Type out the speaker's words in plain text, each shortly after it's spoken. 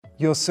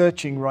You're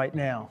searching right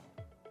now.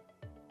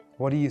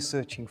 What are you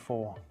searching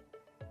for?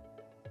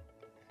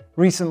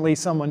 Recently,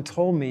 someone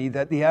told me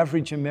that the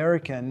average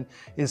American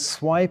is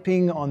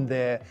swiping on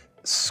their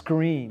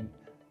screen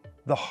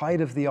the height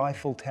of the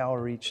Eiffel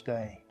Tower each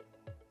day.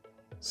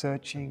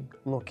 Searching,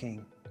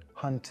 looking,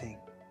 hunting.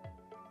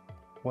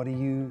 What are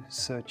you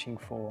searching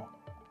for?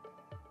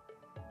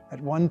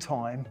 At one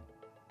time,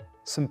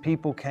 some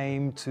people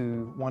came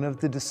to one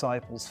of the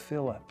disciples,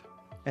 Philip,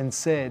 and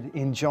said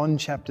in John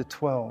chapter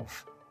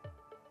 12,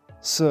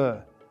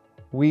 "Sir,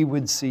 we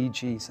would see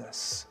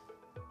Jesus."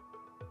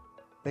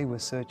 They were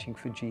searching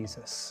for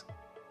Jesus.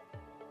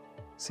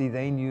 See,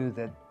 they knew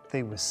that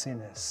they were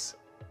sinners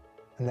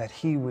and that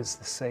He was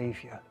the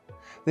Savior.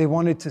 They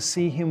wanted to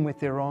see Him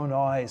with their own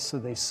eyes, so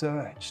they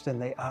searched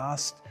and they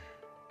asked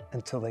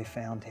until they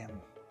found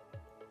Him.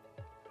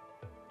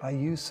 Are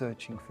you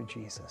searching for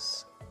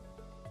Jesus?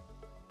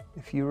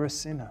 If you're a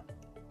sinner,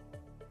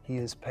 He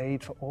has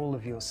paid for all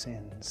of your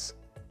sins.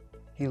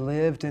 He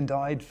lived and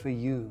died for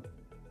you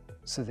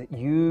so that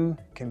you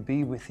can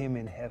be with Him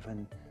in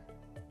heaven,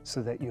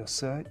 so that your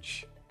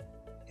search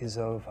is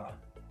over.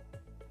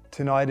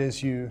 Tonight,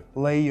 as you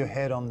lay your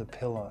head on the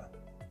pillow,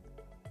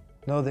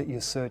 know that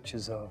your search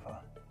is over.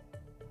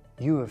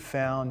 You have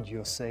found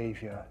your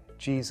Savior,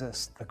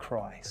 Jesus the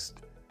Christ.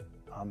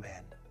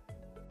 Amen.